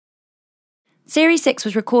Series 6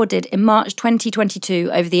 was recorded in March 2022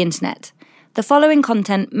 over the internet. The following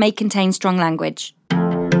content may contain strong language.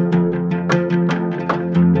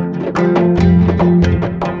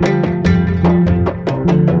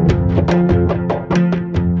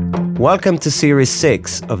 Welcome to Series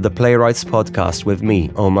 6 of the Playwrights Podcast with me,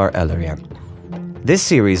 Omar Elarian. This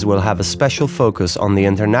series will have a special focus on the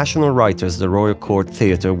international writers the Royal Court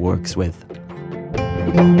Theatre works with.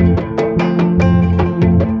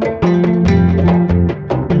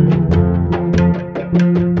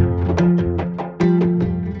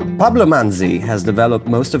 Pablo Manzi has developed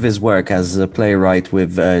most of his work as a playwright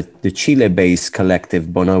with the Chile-based collective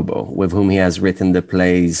Bonobo, with whom he has written the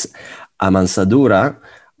plays Amansadura,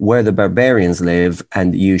 Where the Barbarians Live,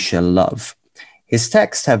 and You Shall Love. His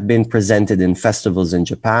texts have been presented in festivals in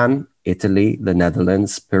Japan, Italy, the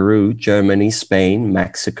Netherlands, Peru, Germany, Spain,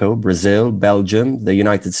 Mexico, Brazil, Belgium, the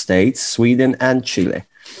United States, Sweden, and Chile.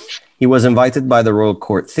 He was invited by the Royal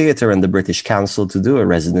Court Theatre and the British Council to do a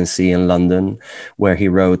residency in London, where he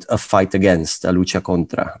wrote A Fight Against, A Lucha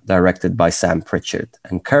Contra, directed by Sam Pritchard.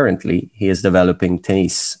 And currently, he is developing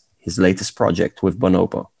Tennis, his latest project with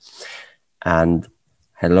Bonobo. And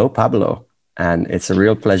hello, Pablo. And it's a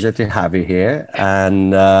real pleasure to have you here.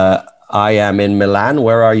 And I am in Milan.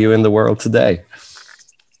 Where are you in the world today?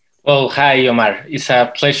 Well, hi, Omar. It's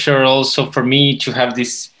a pleasure also for me to have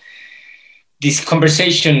this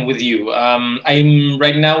conversation with you. I'm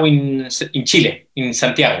right now in Chile, in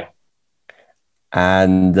Santiago.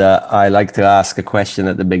 And I like to ask a question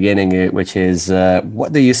at the beginning, which is,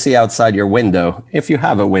 what do you see outside your window, if you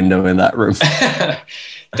have a window in that room?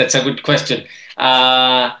 That's a good question.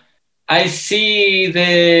 I see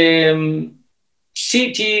the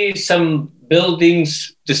city, some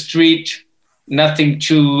buildings, the street, nothing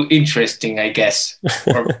too interesting, I guess,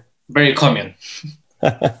 or very common.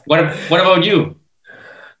 What about you?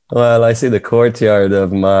 Well, I see the courtyard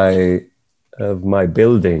of my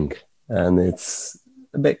building, and it's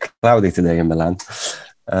a bit cloudy today in Milan.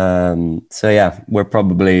 So yeah, we're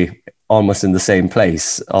probably almost in the same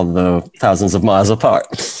place, although thousands of miles apart.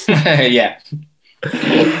 Yeah.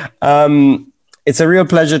 It's a real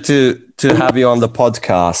pleasure to have you on the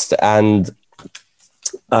podcast, and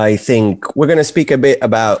I think we're going to speak a bit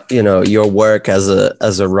about, your work as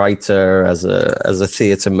a writer, as a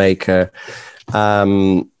theatre maker.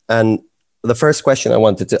 And the first question I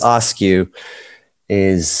wanted to ask you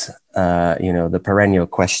is, the perennial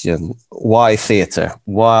question: why theatre?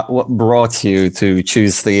 What brought you to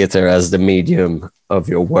choose theatre as the medium of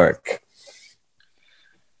your work?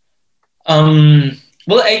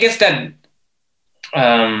 Well, I guess that.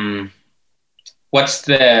 What's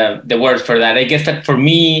the word for that? I guess that for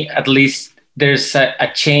me, at least, there's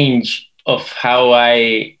a change of how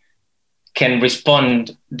I can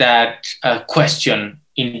respond that question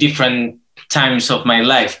in different times of my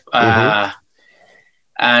life. But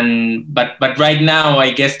right now,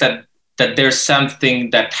 I guess that there's something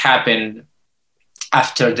that happened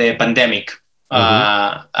after the pandemic,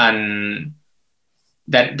 and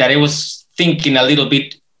that I was thinking a little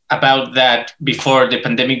bit about that before the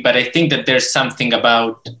pandemic, but I think that there's something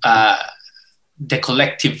about the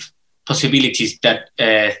collective possibilities that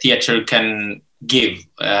theater can give.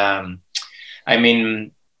 What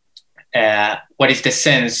is the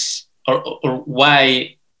sense, or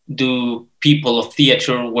why do people of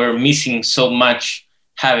theater were missing so much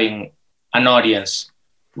having an audience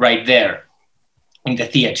right there in the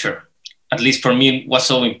theater? At least for me, it was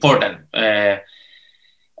so important.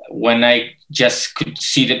 When I just could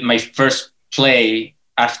see that my first play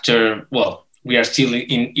after, well, we are still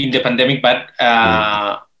in the pandemic, but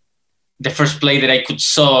the first play that I could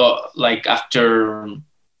saw, like after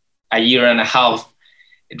a year and a half,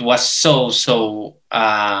 it was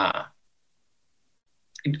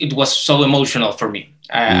it was so emotional for me.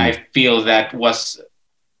 I feel that was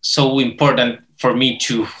so important for me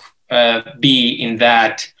to be in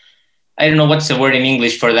that. I don't know what's the word in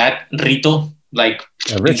English for that, rito, like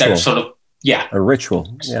a ritual. That sort of, yeah, a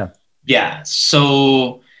ritual. Yeah.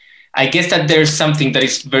 So I guess that there's something that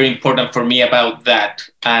is very important for me about that,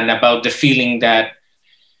 and about the feeling that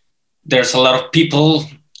there's a lot of people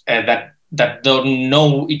that don't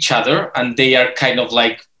know each other, and they are kind of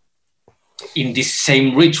like in this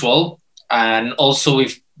same ritual. And also,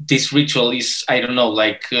 if this ritual is, I don't know,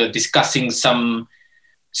 like discussing some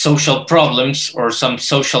social problems or some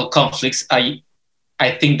social conflicts, I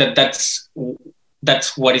think that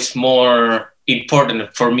that's what is more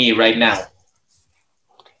important for me right now.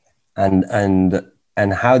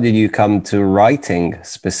 And how did you come to writing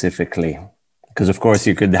specifically? Because of course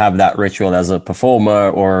you could have that ritual as a performer,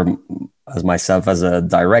 or as myself as a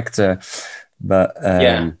director, but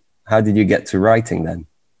how did you get to writing then?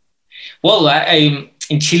 Well,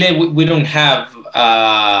 in Chile, we don't have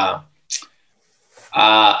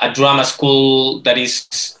a drama school that is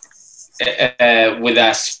with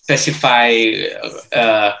a specified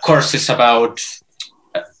courses about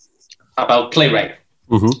playwright.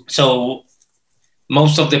 Mm-hmm. So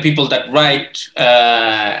most of the people that write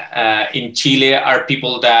in Chile are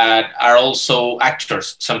people that are also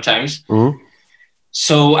actors sometimes. Mm-hmm.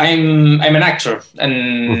 So I'm an actor, and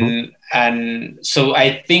Mm-hmm. and so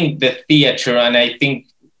I think the theater and I think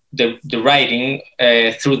the writing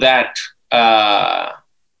through that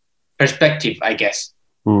perspective, I guess.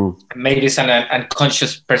 Maybe it's an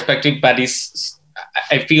unconscious perspective, but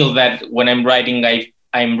I feel that when I'm writing,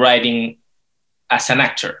 I'm writing as an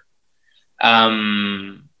actor.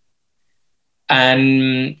 And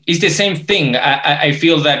it's the same thing. I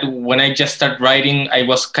feel that when I just start writing, I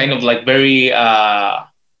was kind of like very, I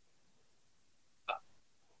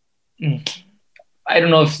don't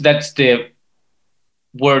know if that's the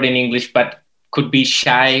word in English, but could be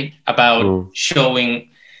shy about showing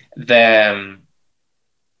that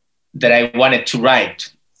I wanted to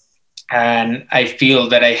write. And I feel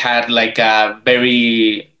that I had like a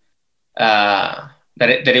very, that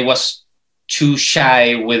it was too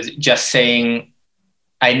shy with just saying,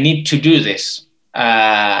 I need to do this.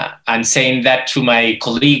 And saying that to my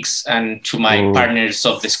colleagues and to my partners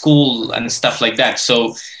of the school and stuff like that.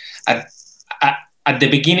 So at the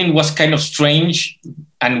beginning was kind of strange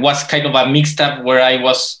and was kind of a mixed up where I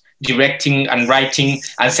was directing and writing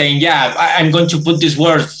and saying, yeah, I'm going to put these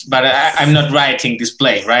words, but I'm not writing this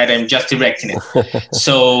play, right? I'm just directing it.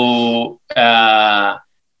 So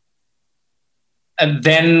and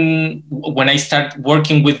then when I start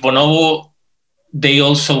working with Bonobo, they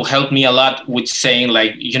also helped me a lot with saying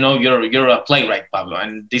like, you know, you're a playwright, Pablo,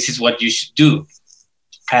 and this is what you should do.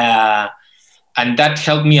 And that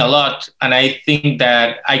helped me a lot. And I think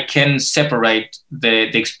that I can separate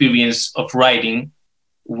the experience of writing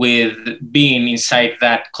with being inside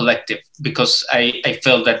that collective, because I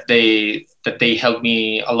felt that they helped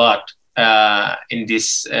me a lot in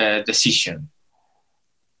this decision.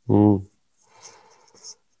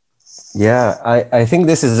 Yeah, I think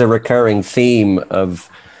this is a recurring theme of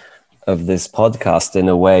this podcast in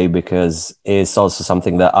a way, because it's also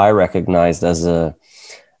something that I recognized as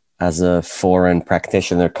a foreign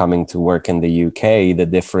practitioner coming to work in the UK, the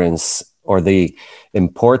difference or the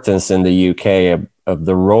importance in the UK of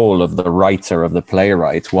the role of the writer, of the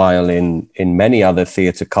playwright, while in many other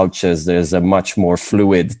theatre cultures, there's a much more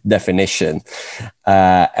fluid definition.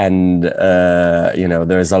 There's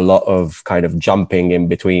a lot of kind of jumping in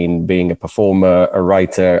between being a performer, a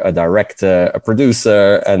writer, a director, a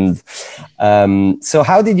producer. And so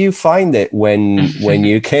how did you find it when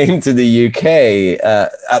you came to the UK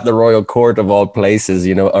at the Royal Court of all places,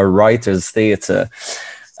 a writer's theatre?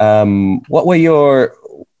 What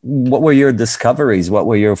were your discoveries? What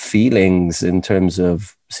were your feelings in terms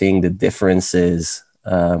of seeing the differences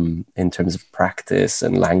in terms of practice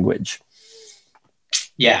and language?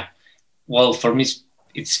 Yeah, well, for me,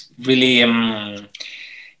 it's really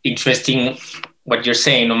interesting what you're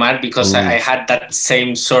saying, Omar, because I had that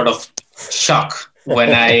same sort of shock when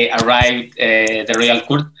I arrived at the Royal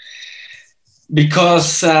Court,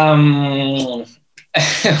 because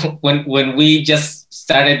when we just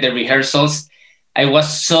started the rehearsals, I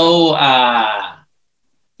was so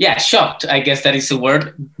shocked, I guess that is the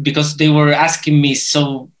word, because they were asking me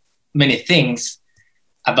so many things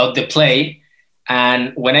about the play.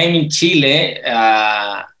 And when I'm in Chile,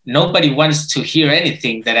 nobody wants to hear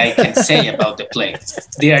anything that I can say about the play.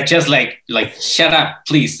 They are just like shut up,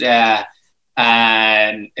 please.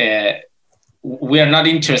 And we are not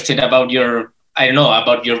interested about your,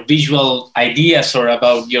 about your visual ideas or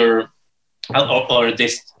about your or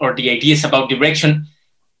the ideas about direction.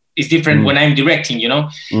 Is different when I'm directing,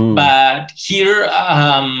 But here,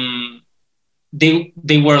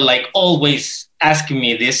 they were like always asking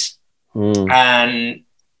me this. And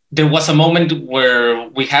there was a moment where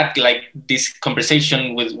we had like this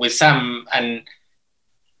conversation with Sam, and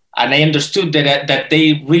I understood that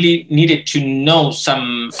they really needed to know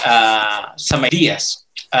some ideas,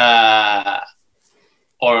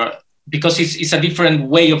 or because it's a different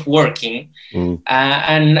way of working.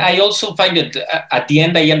 And I also find it at the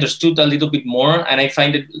end, I understood a little bit more, and I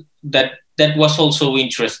find it that was also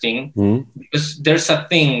interesting, because there's a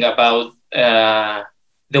thing about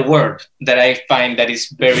the word that I find that is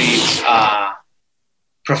very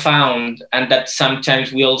profound, and that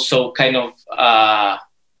sometimes we also kind of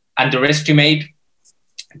underestimate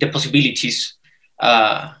the possibilities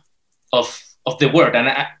of the word. And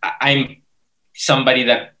I'm somebody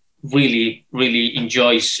that really, really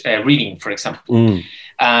enjoys reading, for example.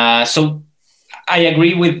 So I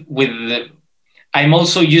agree with. I'm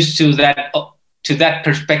also used to that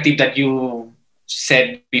perspective that you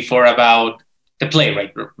said before about the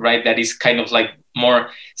playwright, right? That is kind of like more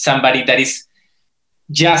somebody that is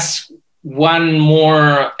just one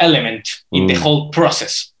more element in the whole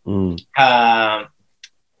process.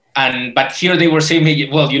 But here they were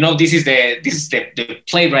saying, well, this is the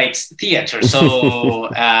playwright's theater, so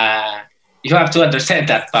you have to understand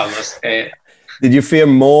that, Pablos. Did you feel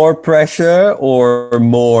more pressure or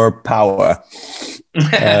more power?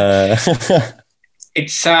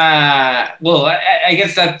 It's well, I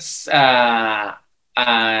guess that's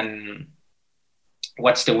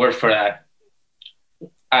what's the word for that?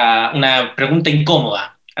 Una pregunta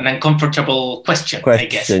incómoda, an uncomfortable question, I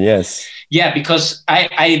guess. Yes. Yeah, because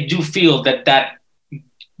I do feel that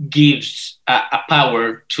gives a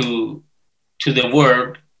power to the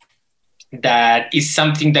word that is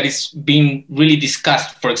something that is being really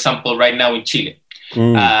discussed, for example, right now in Chile.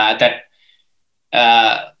 That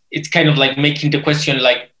it's kind of like making the question,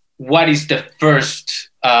 like, what is the first,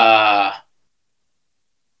 how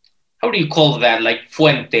do you call that? Like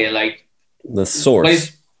fuente, like the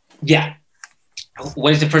source.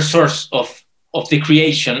 What is the first source of the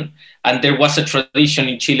creation? And there was a tradition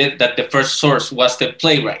in Chile that the first source was the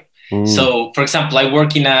playwright. So, for example, I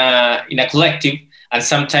work in a collective, and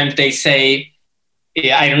sometimes they say,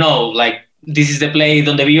 I don't know, like, this is the play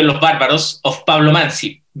Donde Viven los Bárbaros of Pablo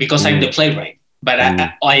Manzi, because I'm the playwright. But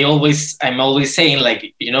I'm always saying,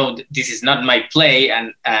 like, this is not my play,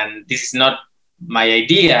 and this is not my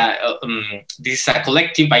idea. This is a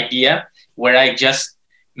collective idea where I just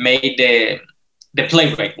made the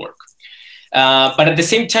playwright work. But at the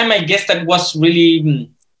same time, I guess that was really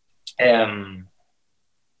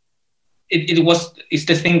it's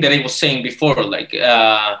the thing that I was saying before. Like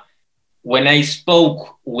when I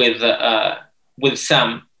spoke with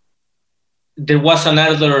Sam, there was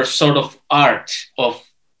another sort of art of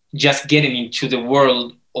just getting into the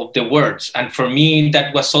world of the words, and for me,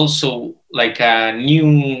 that was also like a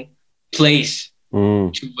new place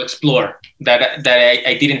to explore. That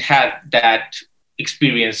I didn't have that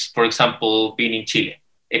experience, for example, being in Chile.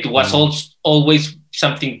 It was always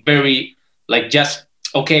something very like, just,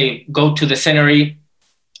 okay, go to the scenery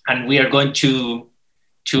and we are going to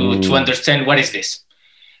understand what is this.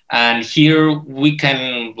 And here we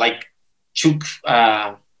can like took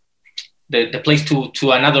the place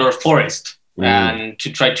to another forest and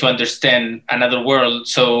to try to understand another world.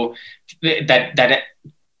 So that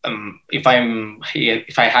if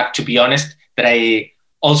I have to be honest, that I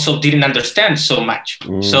also didn't understand so much.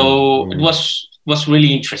 So it was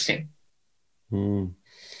really interesting.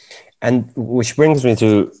 And which brings me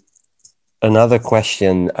to another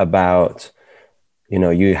question about,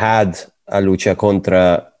 you had A Lucha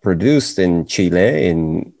Contra produced in Chile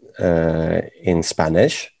in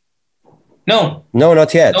Spanish. No,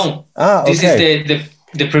 not yet. No, okay. This is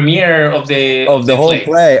the premiere of the whole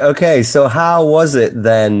play. Okay, so how was it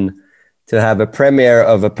then to have a premiere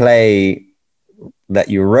of a play that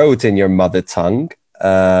you wrote in your mother tongue,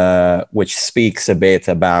 which speaks a bit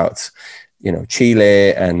about,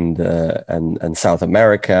 Chile and South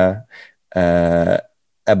America,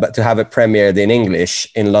 but to have it premiered in English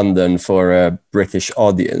in London for a British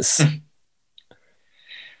audience?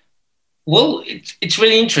 Well, it's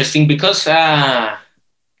really interesting because how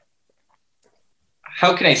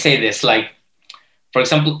can I say this? Like, for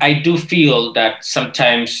example, I do feel that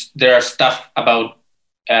sometimes there are stuff about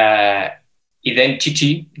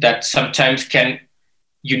identity that sometimes can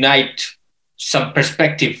unite some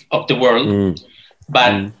perspective of the world.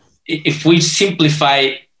 But if we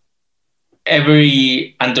simplify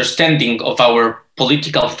every understanding of our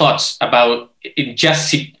political thoughts about it,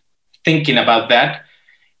 just thinking about that,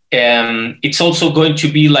 it's also going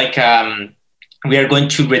to be like we are going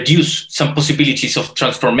to reduce some possibilities of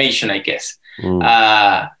transformation, I guess.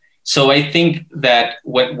 So I think that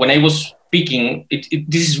when I was speaking,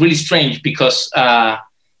 this is really strange because I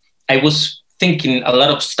was thinking a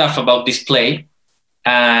lot of stuff about this play,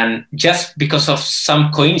 and just because of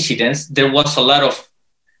some coincidence, there was a lot of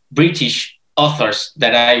British authors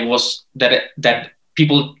that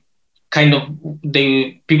people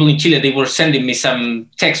people in Chile, they were sending me some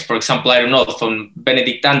text, for example, I don't know, from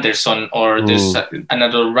Benedict Anderson, or there's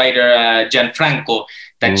another writer, Gianfranco,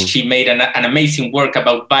 that she made an amazing work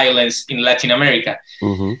about violence in Latin America.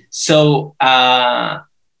 So I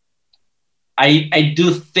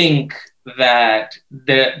do think that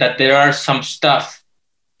there are some stuff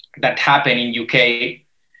that happen in UK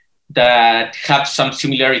that have some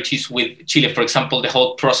similarities with Chile. For example, the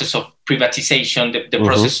whole process of privatization, the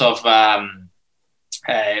process of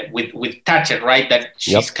with Thatcher, right? That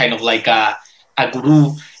she's kind of like a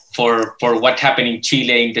guru for what happened in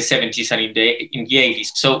Chile in the 70s and in the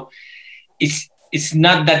 80s. So it's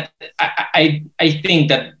not that I think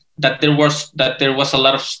that there was a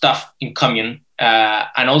lot of stuff in common,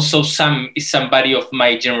 and also somebody of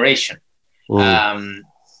my generation, and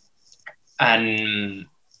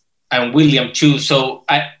William too. So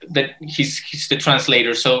that he's the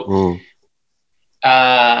translator. So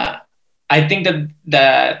I think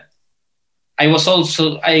that I was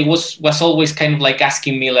always kind of like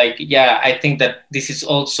asking me like, I think that this is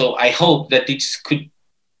also, I hope that this could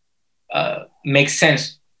make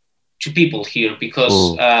sense to people here,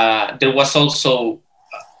 because there was also,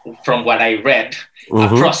 from what I read, a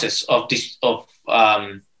process of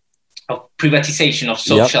privatization of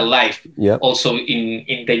social life, also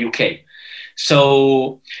in the UK.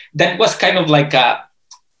 So that was kind of like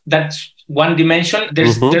that's one dimension.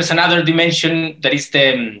 There's another dimension that is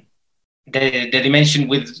the dimension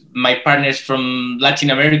with my partners from Latin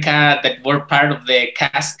America that were part of the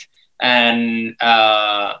cast, and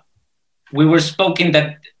we were spoken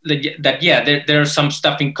that there are some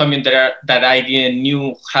stuff in common that I didn't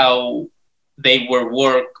knew how they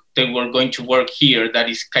were going to work here. That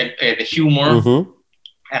is kind of the humor.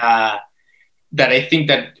 That I think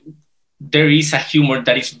that there is a humor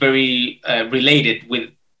that is very related with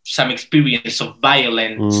some experience of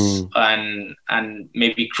violence and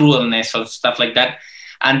maybe cruelness or stuff like that.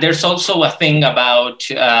 And there's also a thing about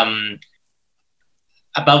the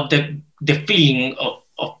feeling of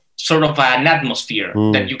sort of an atmosphere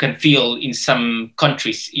that you can feel in some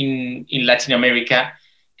countries in Latin America,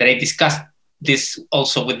 that I discussed this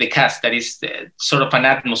also with the cast, that is sort of an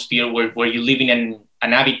atmosphere where you live in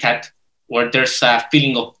an habitat where there's a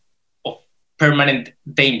feeling of permanent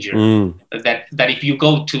danger, that if you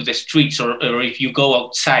go to the streets or if you go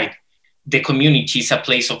outside, the community is a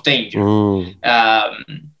place of danger.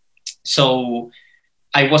 So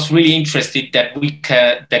I was really interested that we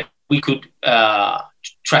could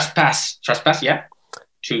trespass,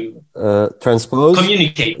 to transpose,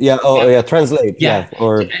 communicate, translate,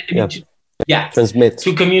 transmit,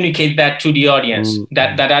 to communicate that to the audience,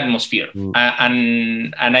 that atmosphere,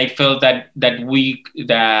 and I felt that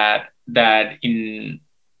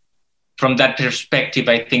from that perspective,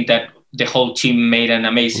 I think that the whole team made an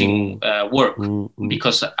amazing work,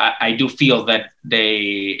 because I do feel that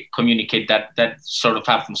they communicate that sort of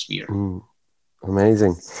atmosphere.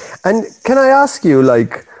 Amazing. And can I ask you,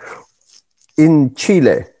 like, in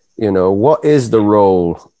Chile, what is the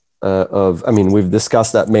role of, I mean, we've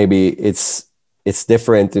discussed that maybe it's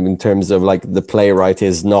different in terms of like the playwright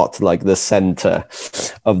is not like the center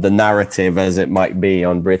of the narrative as it might be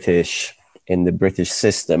in the British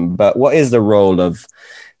system. But what is the role of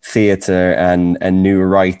theatre and new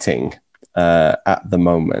writing at the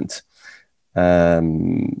moment?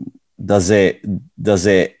 Does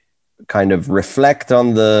it kind of reflect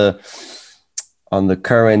on the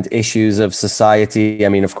current issues of society? I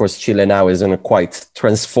mean, of course, Chile now is in a quite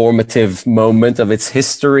transformative moment of its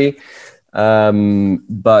history.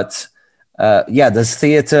 But does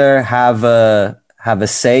theatre have a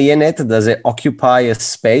say in it? Does it occupy a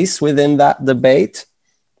space within that debate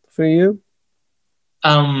for you?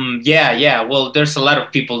 Well, there's a lot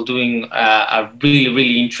of people doing a really,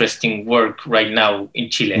 really interesting work right now in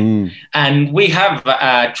Chile. And we have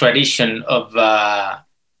a tradition of a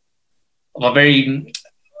very,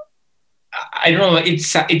 I don't know,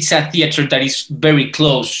 it's a theater that is very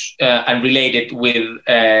close and related with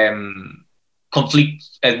conflict,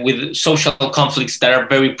 with social conflicts that are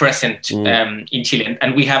very present in Chile.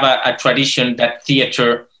 And we have a tradition that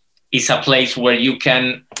theater is a place where you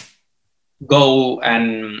can go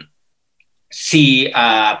and see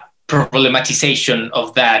problematization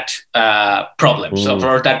of that problems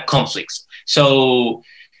or that conflicts. So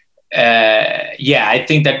I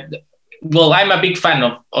think that, well, I'm a big fan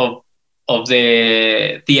of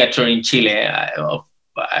the theater in Chile, of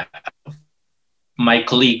my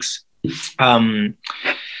colleagues, I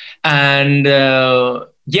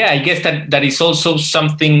guess that is also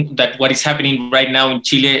something that what is happening right now in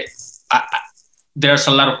Chile. There's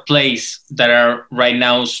a lot of plays that are right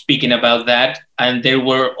now speaking about that. And there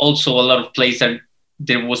were also a lot of plays that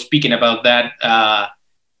they were speaking about that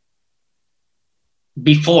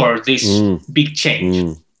before this big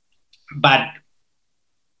change. But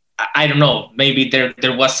I don't know, maybe there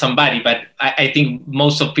was somebody, but I think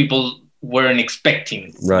most of people weren't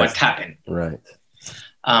expecting what happened. Right.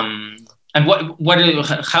 And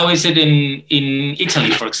how is it in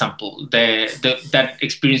Italy, for example, that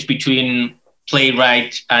experience between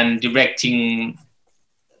playwright and directing?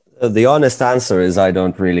 The honest answer is I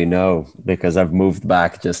don't really know, because I've moved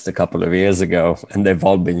back just a couple of years ago and they've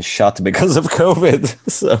all been shut because of COVID.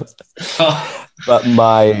 So, but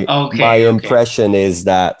my impression is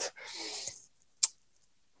that,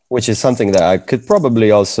 which is something that I could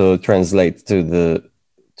probably also translate to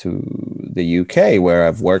the UK, where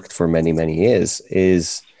I've worked for many, many years,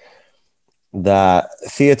 is that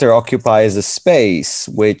theater occupies a space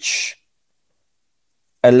which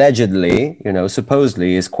allegedly,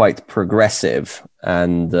 supposedly is quite progressive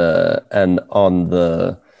and on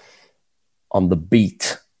the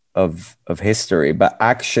beat of history, but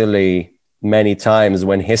actually many times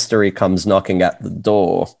when history comes knocking at the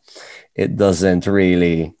door, it doesn't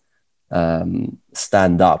really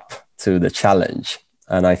stand up to the challenge.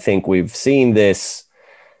 And I think we've seen this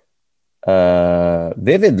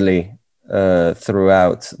vividly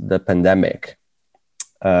throughout the pandemic.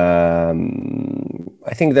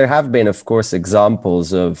 I think there have been, of course,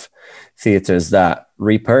 examples of theaters that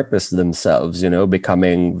repurposed themselves,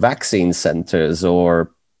 becoming vaccine centers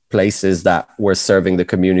or places that were serving the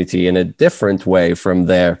community in a different way from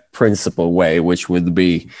their principal way, which would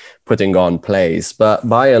be putting on plays. But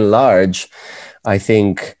by and large, I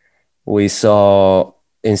think we saw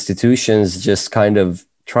institutions just kind of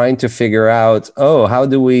trying to figure out, how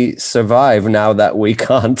do we survive now that we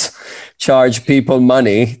can't charge people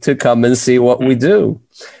money to come and see what we do?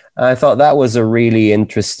 I thought that was a really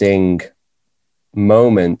interesting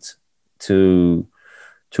moment to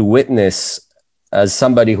witness. As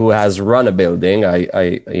somebody who has run a building,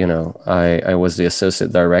 I was the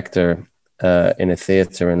associate director in a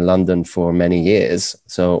theater in London for many years,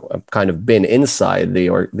 so I've kind of been inside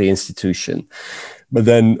the institution. But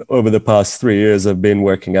then over the past 3 years, I've been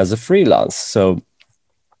working as a freelance. So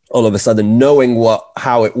all of a sudden knowing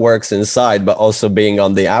how it works inside, but also being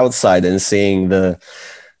on the outside and seeing the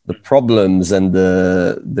problems and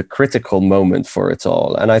the critical moment for it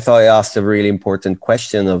all. And I thought I asked a really important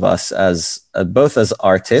question of us as both as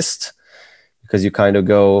artists, because you kind of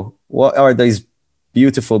go, what are these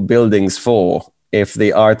beautiful buildings for if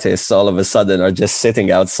the artists all of a sudden are just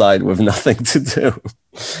sitting outside with nothing to do?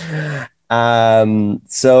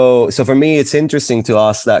 So for me, it's interesting to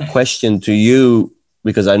ask that question to you,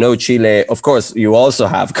 because I know Chile, of course, you also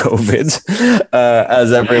have COVID,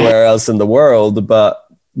 as everywhere else in the world, but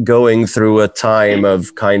going through a time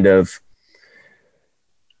of kind of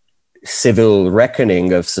civil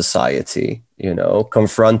reckoning of society,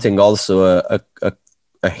 confronting also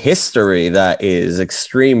a history that is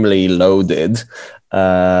extremely loaded,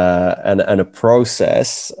 and a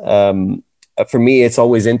process. For me, it's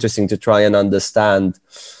always interesting to try and understand,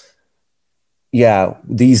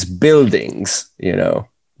 these buildings,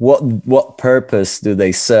 what purpose do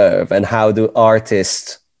they serve, and how do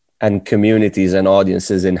artists and communities and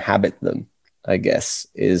audiences inhabit them, I guess,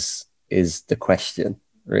 is the question,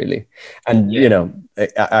 really. And,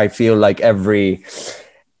 I feel like every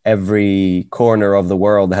corner of the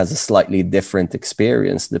world has a slightly different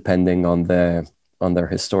experience depending on their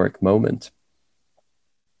historic moment.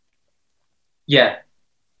 Yeah,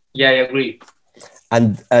 I agree.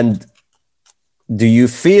 And do you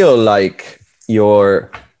feel like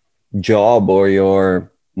your job or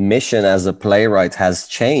your mission as a playwright has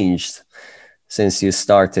changed since you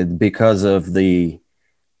started because of the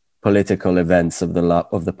political events of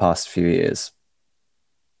the past few years?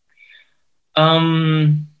 I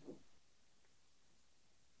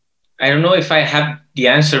don't know if I have the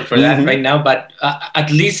answer for that right now, but at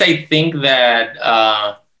least I think that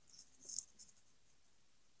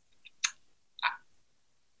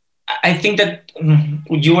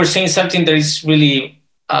you were saying something that is really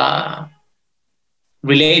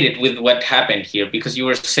related with what happened here, because you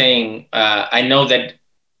were saying, I know that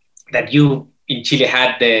you in Chile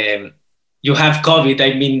you have COVID,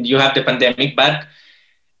 I mean, you have the pandemic, but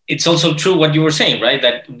it's also true what you were saying, right?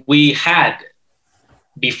 That we had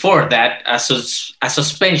before that a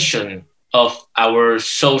suspension of our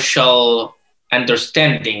social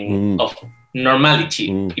understanding of normality.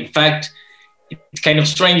 In fact, it's kind of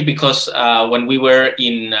strange because when we were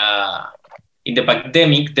in the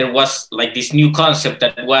pandemic, there was like this new concept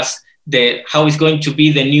that was how is going to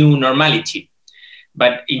be the new normality.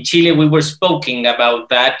 But in Chile, we were speaking about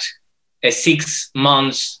that 6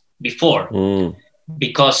 months before,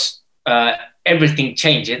 because everything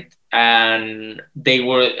changed, and there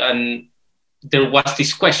was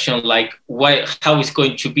this question like, how is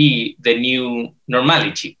going to be the new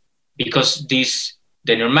normality? Because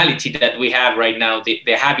the normality that we have right now, the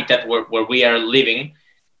habitat where we are living,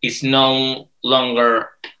 is no longer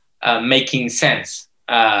making sense.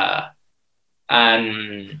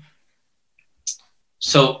 And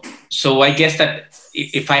so I guess that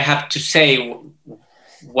if I have to say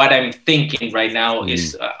what I'm thinking right now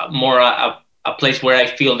is more a place where I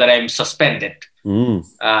feel that I'm suspended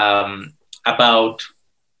about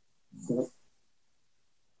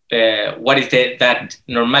what is that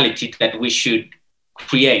normality that we should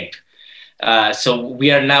create. So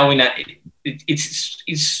we are now in it's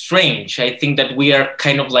strange. I think that we are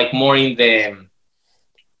kind of like more in the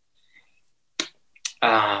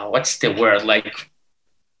what's the word, like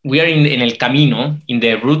we are in el camino, in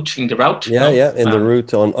the route. In the route,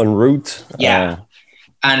 on route.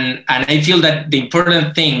 And I feel that the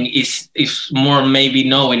important thing is more maybe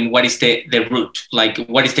knowing what is the route, like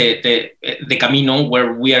what is the camino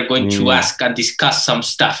where we are going to ask and discuss some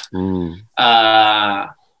stuff.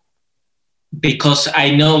 Because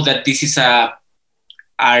I know that this is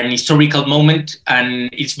an historical moment, and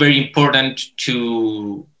it's very important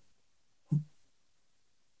to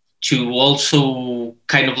also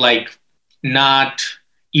kind of like not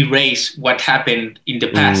erase what happened in the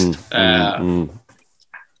past.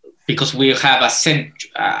 Because we have a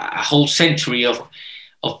whole century of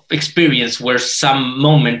experience where some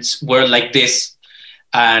moments were like this,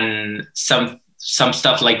 and some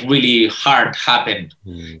stuff like really hard happened.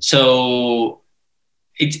 So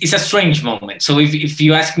it's a strange moment. So if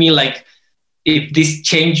you ask me like if this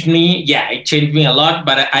changed me, yeah, it changed me a lot.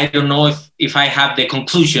 But I don't know if I have the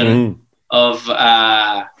conclusion of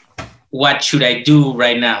what should I do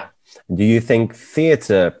right now. Do you think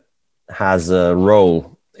theater has a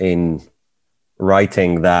role in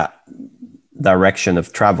writing that direction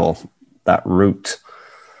of travel, that route?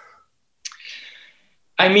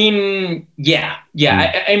 I mean, yeah.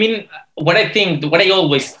 I mean, what I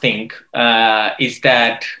always think is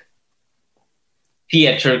that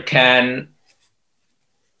theater can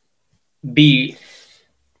be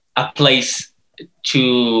a place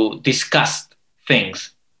to discuss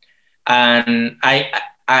things. And I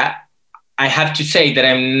have to say that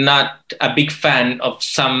I'm not a big fan of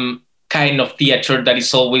some kind of theater that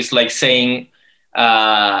is always like saying,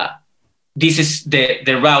 this is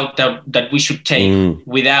the route that we should take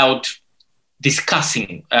without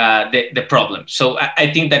discussing the problem. So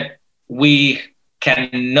I think that we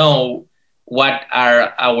can know what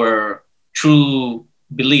are our true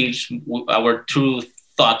beliefs, our true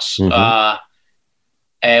thoughts, when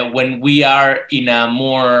we are in a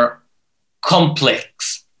more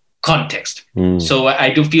complex context. So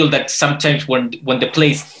I do feel that sometimes when the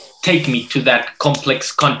plays take me to that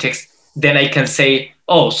complex context, then I can say,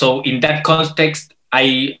 oh, so in that context,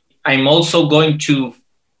 I'm also going to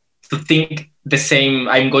think the same.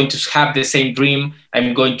 I'm going to have the same dream.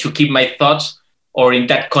 I'm going to keep my thoughts. Or in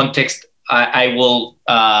that context, I will,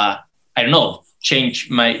 I don't know, change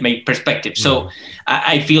my perspective. So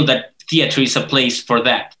I feel that theater is a place for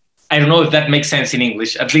that. I don't know if that makes sense in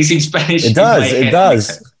English, at least in Spanish. It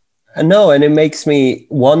does. No, and it makes me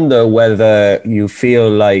wonder whether you feel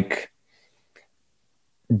like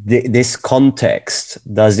this context,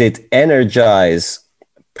 does it energize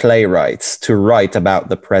playwrights to write about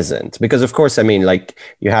the present? Because of course, I mean, like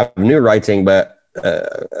you have new writing, but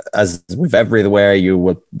as with everywhere, you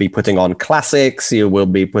will be putting on classics, you will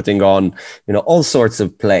be putting on, all sorts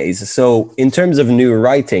of plays. So in terms of new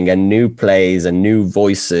writing and new plays and new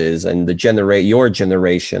voices and your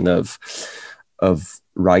generation of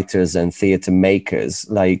writers and theater makers,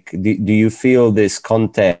 like, do you feel this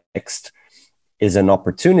context is an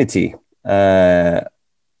opportunity? And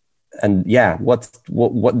yeah,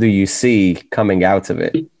 what do you see coming out of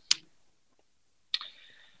it?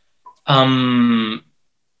 I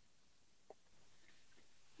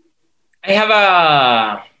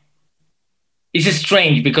have it's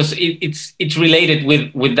strange because it's related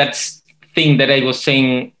with that thing that I was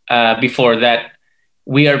saying before, that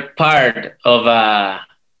we are part of a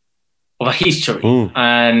history,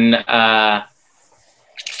 and I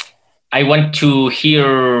want to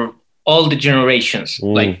hear all the generations.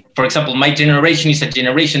 Like, for example, my generation is a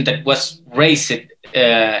generation that was raised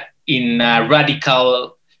in a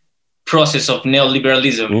radical process of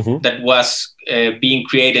neoliberalism that was being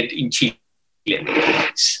created in Chile.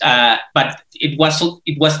 But it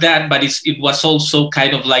was that, but it was also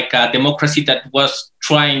kind of like a democracy that was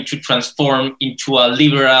trying to transform into a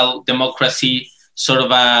liberal democracy, sort of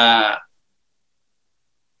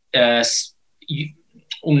the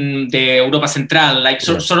Europa Central, like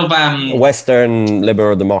sort of Western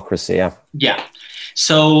liberal democracy. Yeah.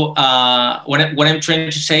 So what I'm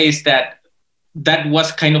trying to say is that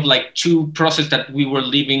was kind of like two processes that we were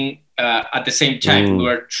living at the same time. We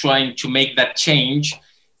were trying to make that change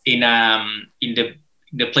in the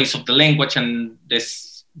place of the language and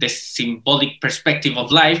this the symbolic perspective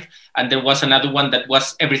of life, and there was another one that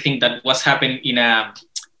was everything that was happening in a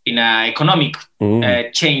economic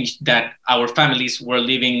change that our families were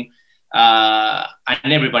living,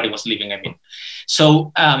 and everybody was living. I mean,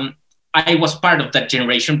 so I was part of that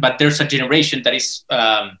generation, but there's a generation that is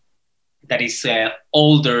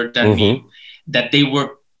older than me, that they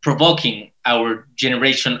were provoking our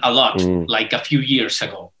generation a lot, like a few years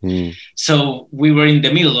ago. So we were in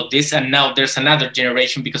the middle of this, and now there's another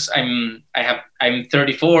generation, because I'm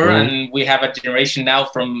 34, and we have a generation now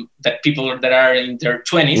from that people that are in their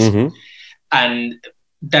 20s, and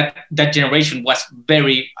that generation was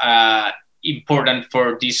very important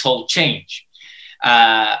for this whole change.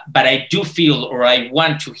 But I do feel, or I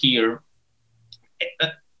want to hear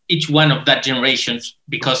each one of that generations,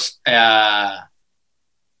 because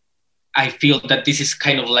I feel that this is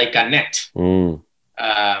kind of like a net in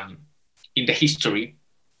the history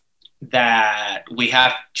that we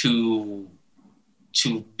have to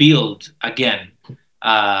build again,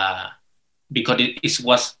 because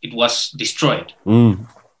it was destroyed.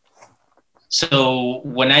 So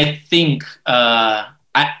when I think,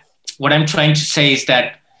 what I'm trying to say is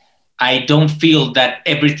that I don't feel that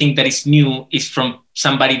everything that is new is from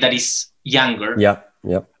somebody that is younger.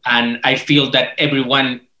 And I feel that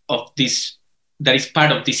everyone of this that is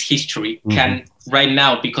part of this history can right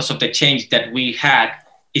now, because of the change that we had,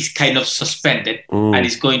 is kind of suspended and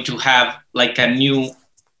is going to have like a new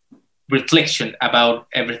reflection about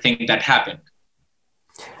everything that happened.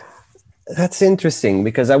 That's interesting,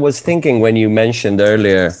 because I was thinking when you mentioned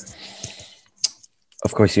earlier,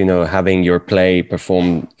 of course, you know, having your play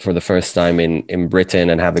performed for the first time in Britain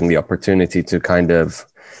and having the opportunity to kind of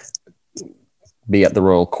be at the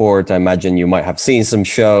Royal Court, I imagine you might have seen some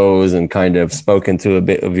shows and kind of spoken to a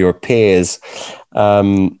bit of your peers.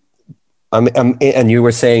 And you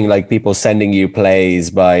were saying like people sending you plays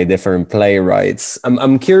by different playwrights.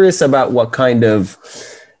 I'm curious about what kind of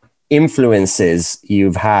influences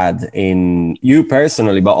you've had in you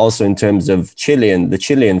personally, but also in terms of the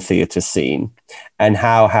Chilean theater scene, and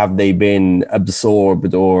how have they been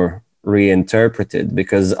absorbed or reinterpreted?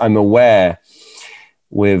 Because I'm aware,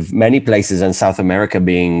 with many places in South America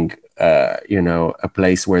being, a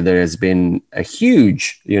place where there has been a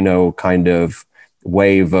huge, kind of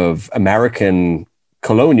wave of American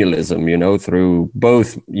colonialism, through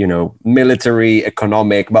both, military,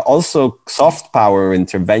 economic, but also soft power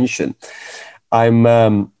intervention.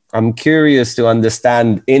 I'm curious to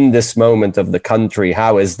understand in this moment of the country,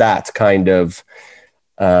 how is that kind of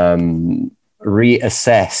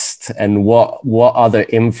reassessed, and what other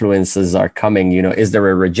influences are coming? Is there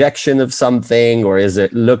a rejection of something, or is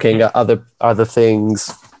it looking at other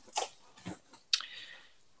things?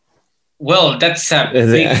 Well, that's a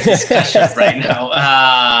big discussion right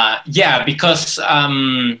now. Because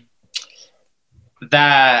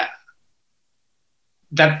that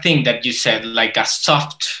thing that you said, like a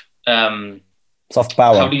soft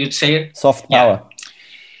power. How do you say it? Soft power.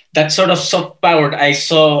 That sort of soft power,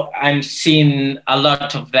 I'm seeing a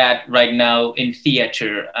lot of that right now in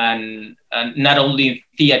theater, and not only in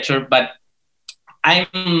theater, but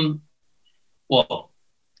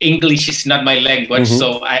English is not my language,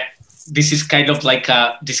 so this is kind of like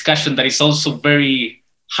a discussion that is also very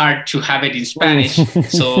hard to have it in Spanish.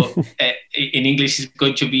 So in English, it's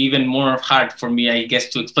going to be even more hard for me, I guess,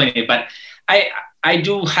 to explain it. But I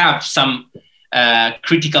do have some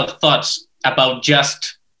critical thoughts about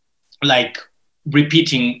just like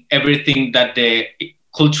repeating everything that the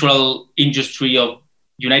cultural industry of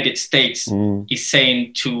United States is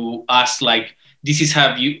saying to us, like, this is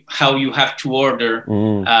how you have to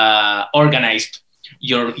organize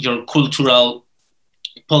your cultural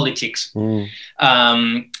politics. And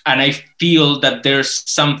I feel that there's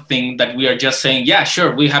something that we are just saying, yeah,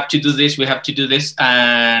 sure, we have to do this,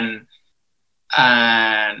 and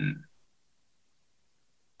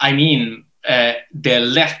I mean, the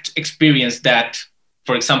left experience that,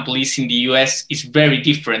 for example, is in the US is very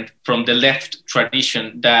different from the left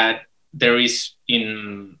tradition that there is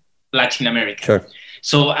in Latin America. Sure.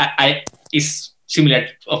 So it's similar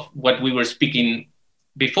of what we were speaking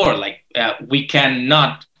before. Like we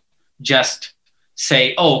cannot just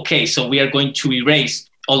say, "Oh, okay, so we are going to erase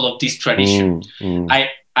all of this tradition."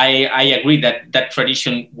 I agree that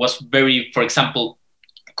tradition was very, for example,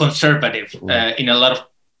 conservative in a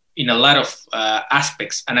lot of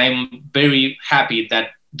aspects, and I'm very happy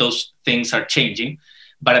that those things are changing.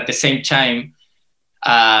 But at the same time,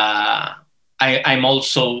 I'm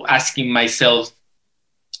also asking myself,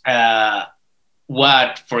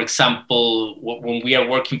 what, for example, when we are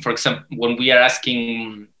working, for example, when we are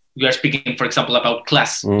speaking, for example, about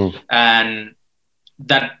class, and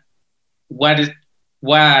that what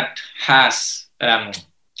has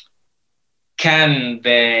can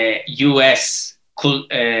the U.S.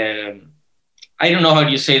 I don't know how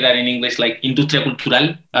you say that in English, like industria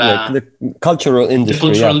cultural, the cultural industry,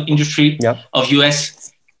 the cultural industry of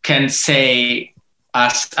U.S. can say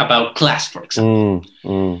us about class, for example,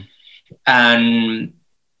 and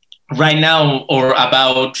right now, or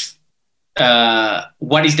about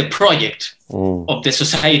what is the project of the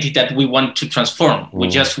society that we want to transform. We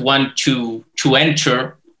just want to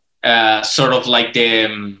enter sort of like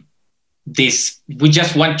we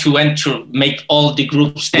just want to make all the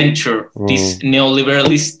groups enter this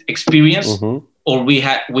neoliberalist experience, or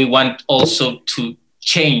we want also to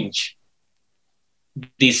change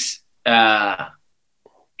this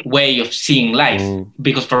way of seeing life,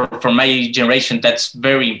 because for my generation, that's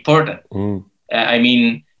very important. I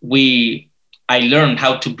mean, I learned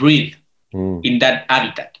how to breathe in that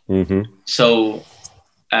habitat. So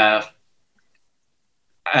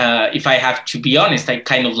if I have to be honest, I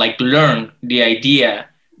kind of like learn the idea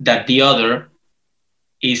that the other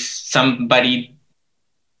is somebody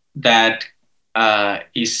that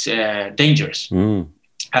is dangerous.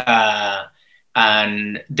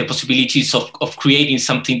 And the possibilities of creating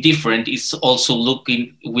something different is also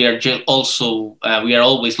we are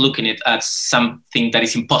always looking at something that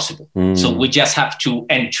is impossible. So we just have to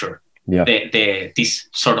enter this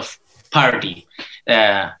sort of party.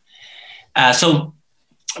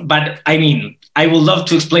 But I mean, I would love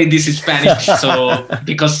to explain this in Spanish. So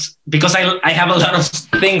because I have a lot of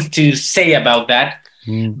things to say about that.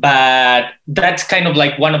 But that's kind of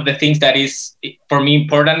like one of the things that is for me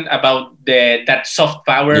important about that soft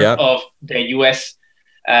power of the U.S.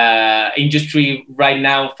 Industry right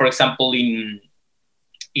now. For example, in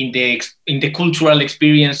the cultural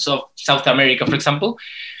experience of South America, for example,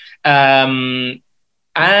 No,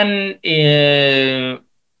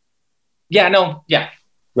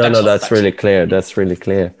 that's really clear. That's really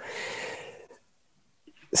clear.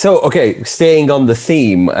 So, okay, staying on the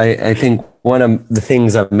theme, I think one of the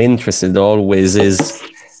things I'm interested always is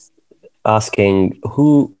asking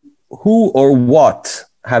who or what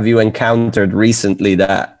have you encountered recently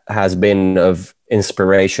that has been of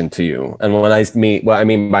inspiration to you? And what I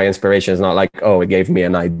mean by inspiration is not like, oh, it gave me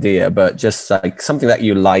an idea, but just like something that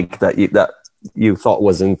you like, that you thought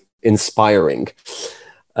was inspiring,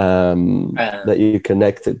 that you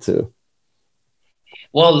connected to.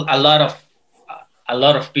 Well, a lot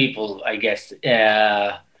of people, I guess.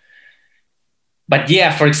 But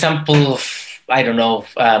yeah, for example, I don't know.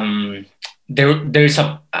 There's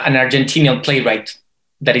an Argentinian playwright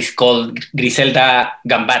that is called Griselda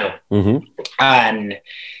Gambaro, and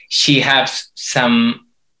she has some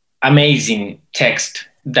amazing text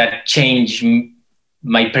that changed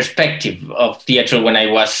my perspective of theater when I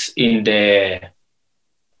was in the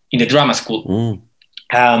drama school.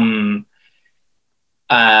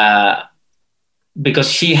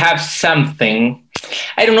 Because she has something,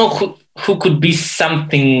 I don't know who could be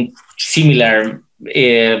something similar.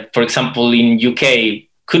 For example, in UK,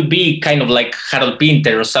 could be kind of like Harold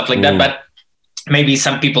Pinter or stuff like that, but maybe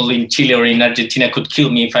some people in Chile or in Argentina could kill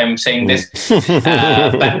me if I'm saying this.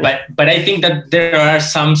 But I think that there are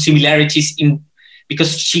some similarities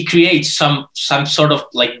because she creates some sort of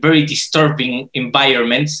like very disturbing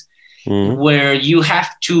environments where you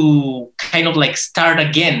have to kind of like start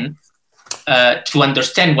again to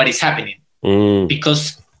understand what is happening,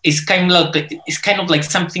 because it's kind of like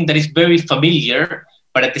something that is very familiar,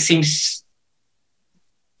 but at the same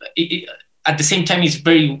time it's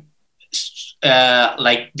very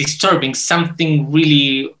like disturbing. Something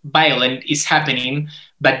really violent is happening,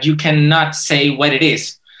 but you cannot say what it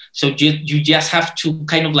is. So you just have to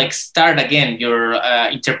kind of like start again your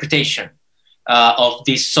interpretation of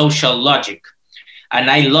this social logic. And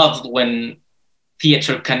I love when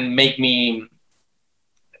theater can make me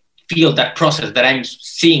feel that process, that I'm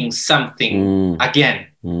seeing something again.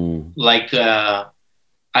 Like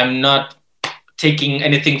I'm not taking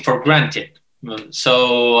anything for granted.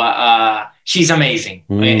 So she's amazing.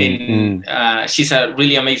 She's a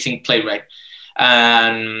really amazing playwright.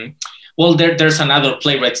 And well, there's another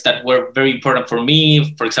playwrights that were very important for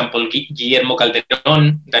me. For example, Guillermo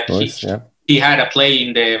Calderón, that he had a play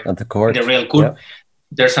in the Real Court. Yeah.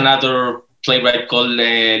 There's another playwright called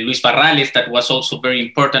Luis Barrales that was also very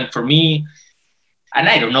important for me. And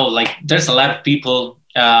I don't know, like there's a lot of people.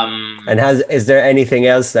 And is there anything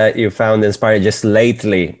else that you found inspiring just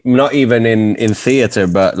lately? Not even in theater,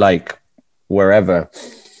 but like wherever.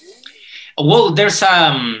 Well, there's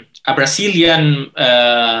a Brazilian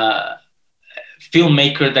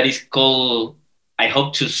filmmaker that is called, I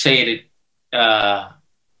hope to say it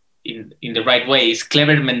in the right way. It's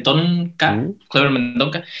Clever Mendonca. Clever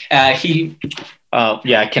Mendonca.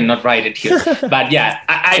 I cannot write it here, but yeah,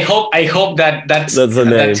 I hope that's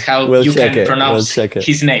how you can pronounce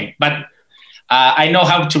his name. But I know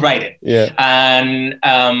how to write it. Yeah, and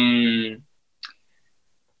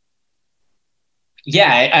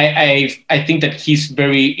I think that he's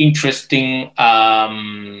very interesting.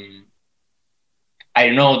 I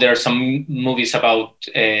know there are some movies about.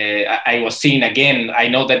 I was seeing again. I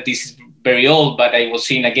know that this is very old, but I was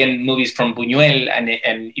seeing again movies from Buñuel, and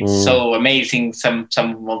it's so amazing. Some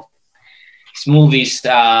of his movies.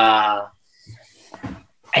 I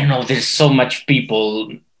know there's so much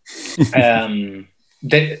people.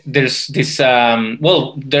 There's this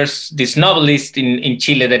there's this novelist in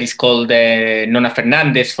Chile that is called Nona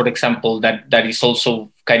Fernandez, for example. That is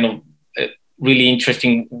also kind of really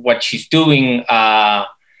interesting what she's doing.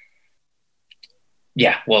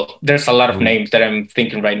 There's a lot of names that I'm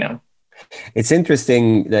thinking right now. It's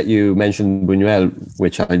interesting that you mentioned Buñuel,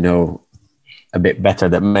 which I know a bit better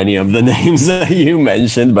than many of the names that you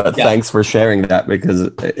mentioned, but thanks for sharing that, because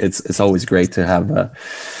it's always great to have a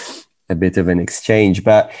bit of an exchange.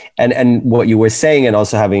 But and what you were saying, and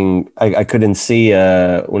also having, I couldn't see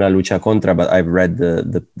Una Lucha Contra, but I've read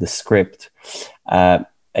the script,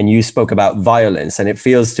 and you spoke about violence, and it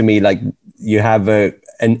feels to me like you have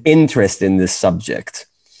an interest in this subject.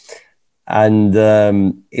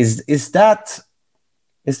 And is that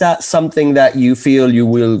something that you feel you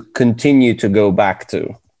will continue to go back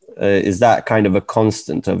to? Is that kind of a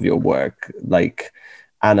constant of your work, like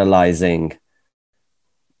analyzing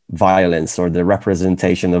violence or the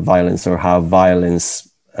representation of violence, or how violence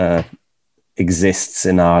exists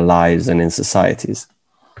in our lives and in societies?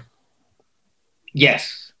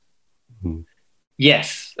 Yes.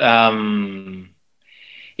 Yes.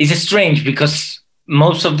 It's strange because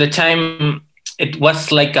most of the time it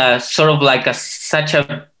was like such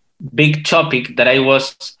a big topic that I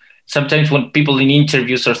was sometimes, when people in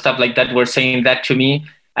interviews or stuff like that were saying that to me,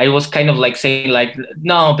 I was kind of like saying like,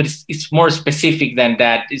 no, but it's more specific than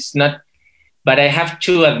that. It's not, but I have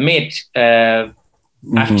to admit,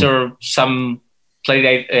 after some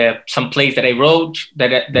plays that I wrote,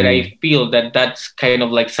 that I feel that that's kind of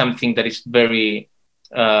like something that is very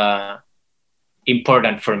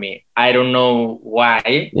important for me. I don't know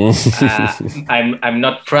why. I'm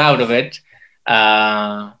not proud of it,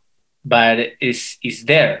 but it's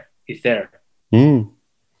there. It's there.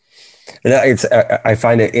 I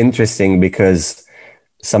find it interesting because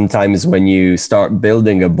sometimes when you start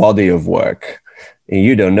building a body of work,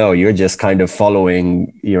 you don't know, you're just kind of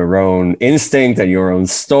following your own instinct and your own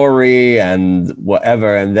story and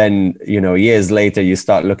whatever. And then, years later, you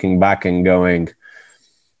start looking back and going,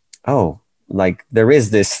 oh, like there is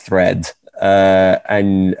this thread.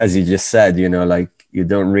 And as you just said, like you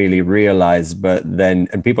don't really realize, but then,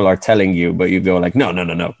 and people are telling you, but you go like, no,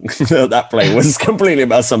 that play was completely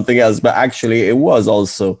about something else. But actually it was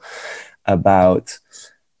also about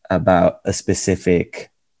a specific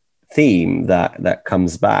theme that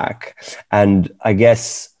comes back. And I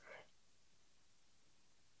guess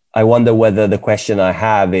I wonder whether the question I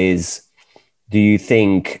have is, do you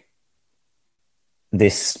think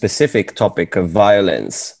this specific topic of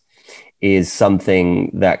violence is something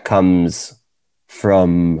that comes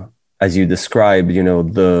from, as you described,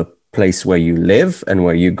 the place where you live and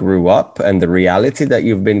where you grew up and the reality that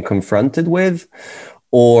you've been confronted with?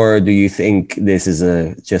 Or do you think this is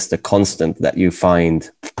just a constant that you find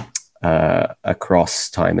across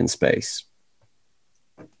time and space?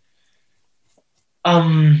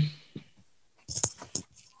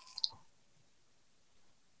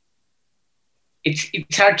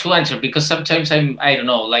 It's hard to answer because sometimes I don't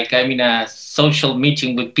know, like I'm in a social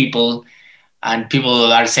meeting with people and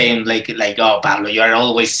people are saying like, oh, Pablo, you are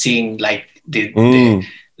always seeing like the kind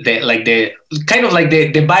of like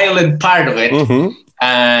the violent part of it.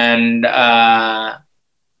 And I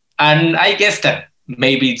guess that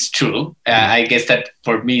maybe it's true. I guess that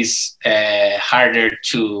for me it's harder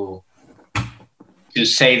to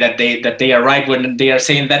say that they are right when they are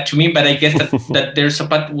saying that to me. But I guess that there's a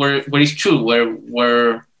part where it's true,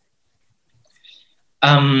 where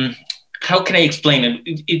how can I explain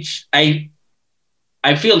it?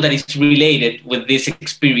 I feel that it's related with this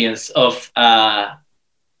experience of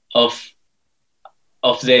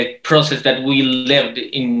the process that we lived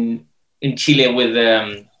in Chile with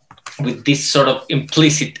this sort of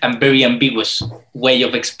implicit and very ambiguous way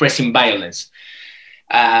of expressing violence.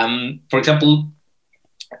 For example,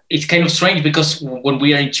 it's kind of strange because when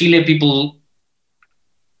we are in Chile,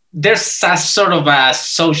 there's a sort of a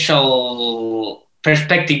social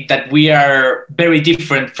perspective that we are very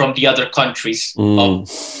different from the other countries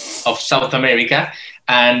of South America,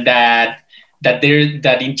 and that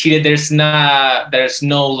in Chile there's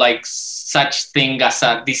no like such thing as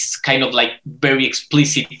this kind of like very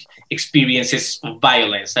explicit experiences of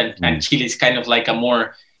violence, and Chile is kind of like a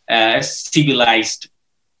more civilized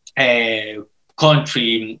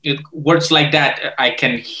country. Words like that, I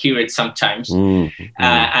can hear it sometimes.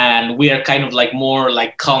 And we are kind of like more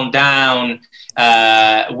like calm down.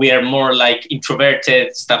 We are more like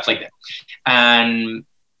introverted, stuff like that.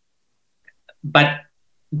 But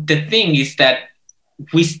the thing is that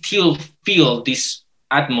we still feel this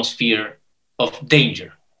atmosphere of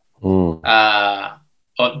danger,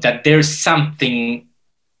 that there's something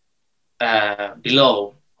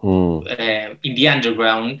below in the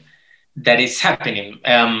underground that is happening.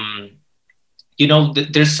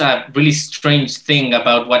 There's a really strange thing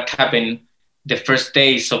about what happened the first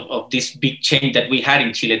days of this big change that we had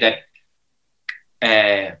in Chile, that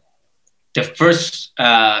the first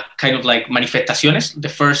kind of like manifestaciones, the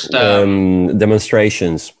first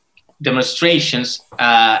demonstrations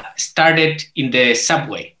started in the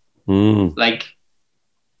subway, like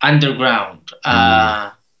underground.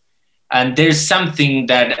 And there's something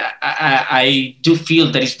that I do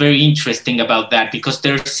feel that is very interesting about that, because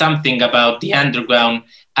there's something about the underground,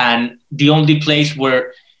 and the only place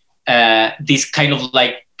where this kind of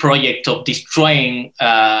like project of destroying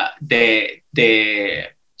the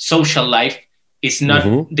social life is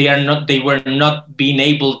not, they were not being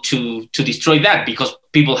able to destroy that, because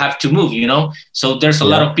people have to move, So there's a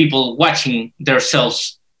lot of people watching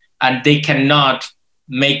themselves, and they cannot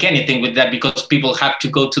make anything with that because people have to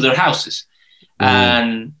go to their houses.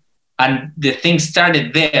 And the thing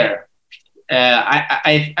started there.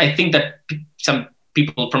 I think that some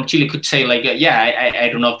people from Chile could say like, I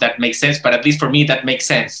don't know if that makes sense, but at least for me, that makes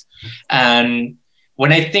sense. And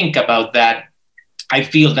when I think about that, I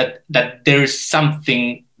feel that there's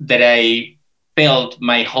something that I felt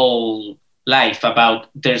my whole life about.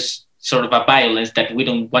 There's sort of a violence that we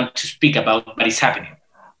don't want to speak about, but it's happening.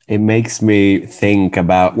 It makes me think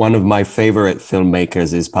about one of my favorite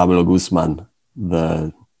filmmakers is Pablo Guzman,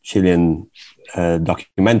 the Chilean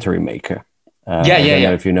documentary maker. I don't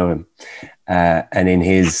know if you know him. And in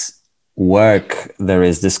his work, there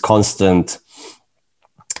is this constant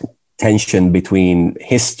tension between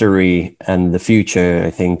history and the future. I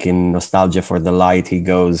think in Nostalgia for the Light, he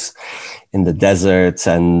goes in the desert,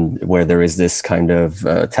 and where there is this kind of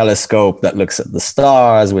telescope that looks at the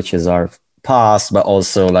stars, which is our past, but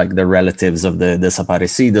also like the relatives of the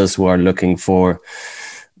desaparecidos who are looking for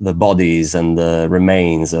the bodies and the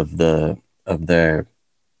remains of their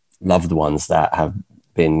loved ones that have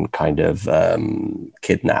been kind of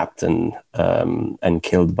kidnapped and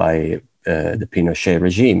killed by the Pinochet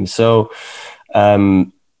regime. So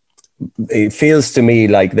it feels to me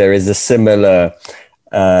like there is a similar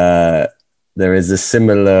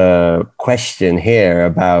question here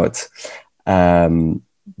about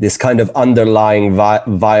this kind of underlying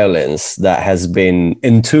violence that has been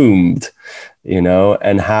entombed,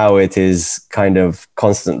 and how it is kind of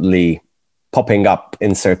constantly popping up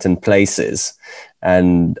in certain places,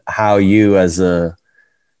 and how you as an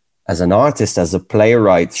artist, as a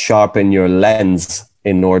playwright, sharpen your lens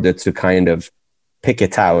in order to kind of pick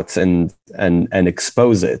it out and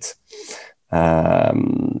expose it.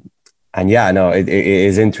 It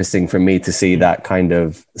is interesting for me to see that kind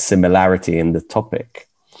of similarity in the topic.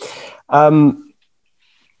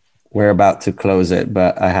 We're about to close it,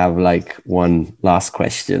 but I have like one last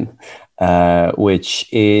question, which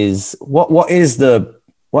is what is the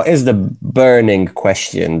burning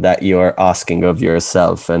question that you're asking of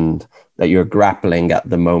yourself and that you're grappling at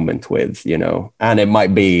the moment with, and it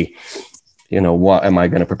might be, what am I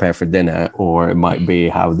going to prepare for dinner? Or it might be,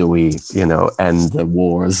 how do we, end the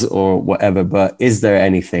wars or whatever. But is there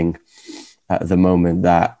anything at the moment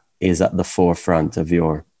that is at the forefront of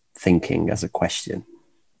your thinking as a question,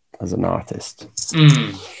 as an artist?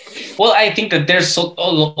 Well, I think that there's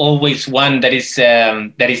always one that is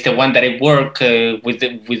the one that I work with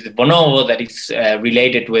Bonobo, that is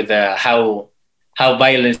related with how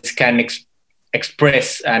violence can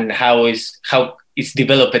express, and how is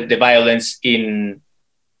developed the violence in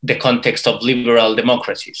the context of liberal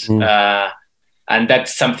democracies. And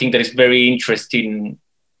that's something that is very interesting,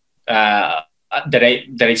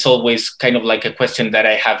 that is always kind of like a question that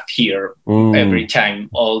I have here every time,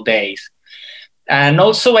 all days. And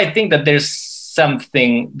also I think that there's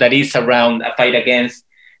something that is around a fight against,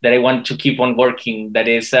 that I want to keep on working, that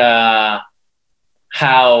is how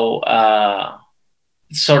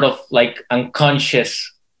sort of like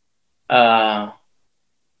unconscious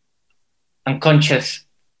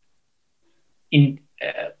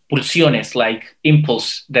pulsiones, like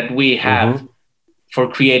impulse that we have for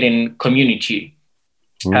creating community.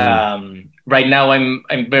 Right now, I'm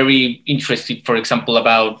very interested, for example,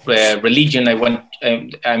 about religion.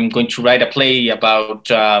 I'm going to write a play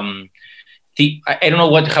about I don't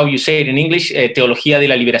know how you say it in English. Teología de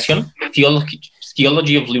la liberación,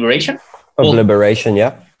 theology of liberation. Liberation,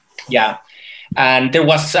 yeah. Yeah, and there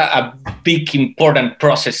was a big important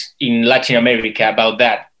process in Latin America about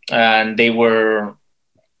that, and they were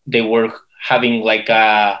having like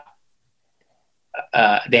they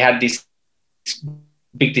had this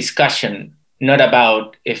big discussion, not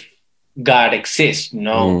about if God exists.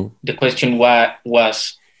 The question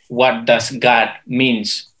was what does God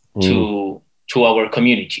means to our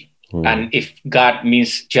community, and if God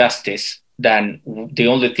means justice, then the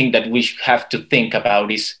only thing that we have to think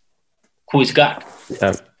about is who is God.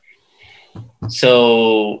 Yeah.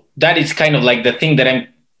 So that is kind of like the thing that I'm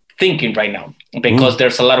thinking right now, because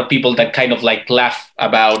there's a lot of people that kind of like laugh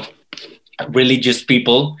about religious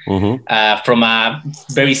people from a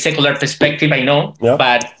very secular perspective, I know,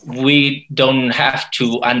 but we don't have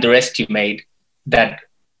to underestimate that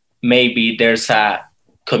maybe there's a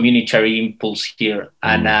communitary impulse here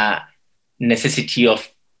and a necessity of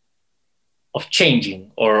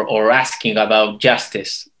changing or asking about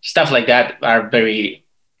justice. Stuff like that are very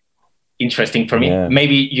interesting for me. Yeah.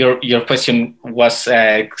 Maybe your question was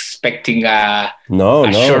expecting a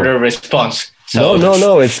shorter response. So.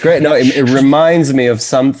 No, it's great. No, it reminds me of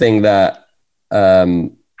something that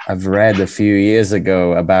I've read a few years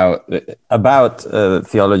ago about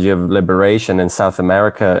theology of liberation in South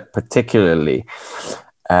America, particularly,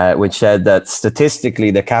 which said that statistically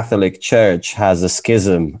the Catholic Church has a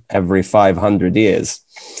schism every 500 years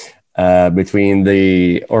between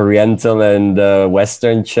the Oriental and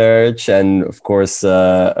Western Church, and of course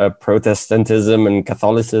Protestantism and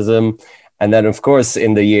Catholicism. And then, of course,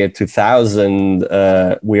 in the year 2000,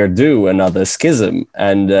 we are due another schism,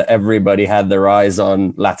 and everybody had their eyes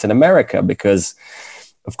on Latin America because,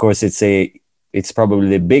 of course, it's probably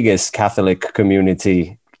the biggest Catholic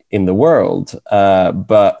community in the world.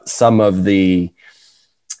 But some of the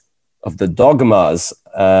dogmas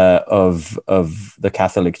of the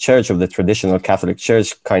Catholic Church, of the traditional Catholic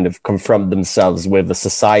Church, kind of confront themselves with a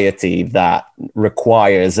society that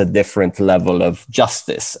requires a different level of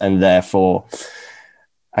justice. And therefore,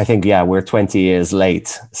 I think, we're 20 years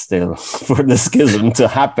late still for the schism to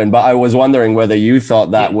happen. But I was wondering whether you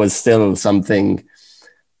thought that was still something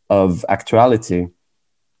of actuality.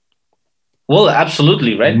 Well,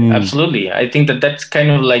 absolutely, right? Absolutely. I think that's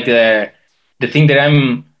kind of like the thing that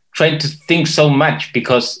I'm trying to think so much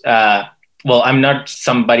because, I'm not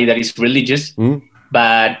somebody that is religious,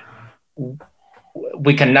 but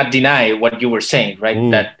we cannot deny what you were saying,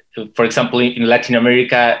 right? That, for example, in Latin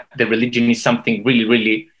America, the religion is something really,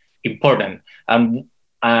 really important. And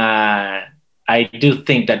I do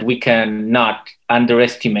think that we cannot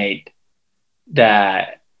underestimate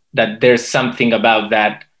that there's something about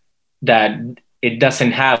that it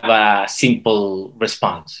doesn't have a simple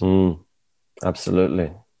response.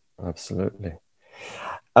 Absolutely.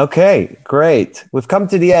 Okay, great. We've come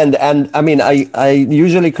to the end. And I mean, I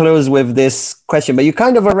usually close with this question, but you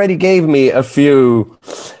kind of already gave me a few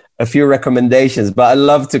recommendations, but I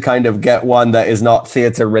love to kind of get one that is not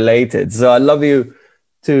theater related. So I'd love you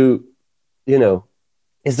to,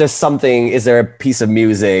 is there a piece of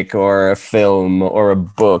music or a film or a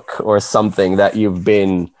book or something that you've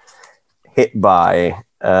been hit by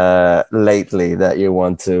lately that you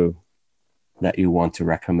want to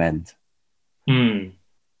recommend?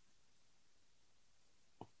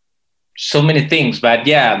 So many things, but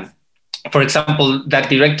for example, that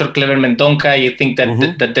director Clever Mendonca, I think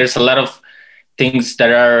that that there's a lot of things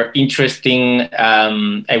that are interesting.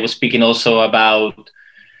 I was speaking also about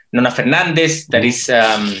Nona Fernandez, that is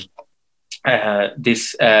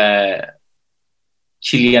this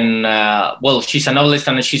Chilean, she's a novelist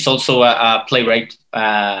and she's also a playwright.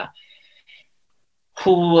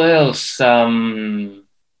 Who else? I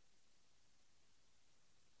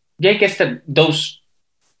guess that those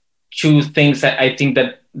two things I think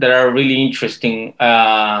that are really interesting.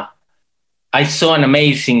 I saw an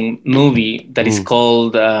amazing movie that is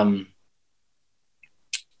called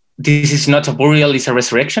This Is Not a Burial, It's a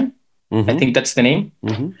Resurrection. I think that's the name.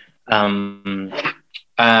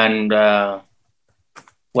 And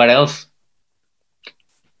what else?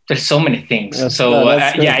 There's so many things.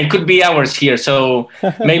 It could be hours here. So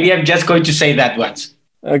maybe I'm just going to say that once.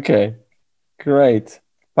 Okay, great.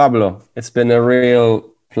 Pablo, it's been a real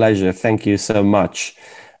pleasure. Thank you so much.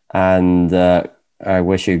 And I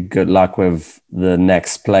wish you good luck with the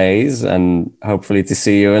next plays and hopefully to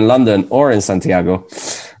see you in London or in Santiago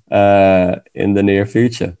in the near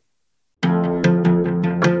future.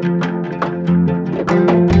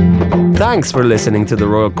 Thanks for listening to the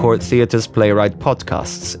Royal Court Theatre's Playwright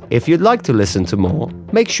podcasts. If you'd like to listen to more,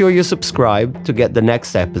 make sure you subscribe to get the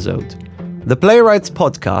next episode. The Playwrights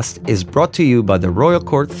podcast is brought to you by the Royal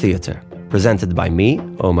Court Theatre, presented by me,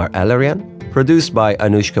 Omar Elarian, produced by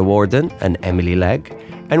Anushka Warden and Emily Legg,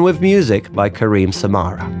 and with music by Kareem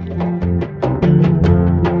Samara.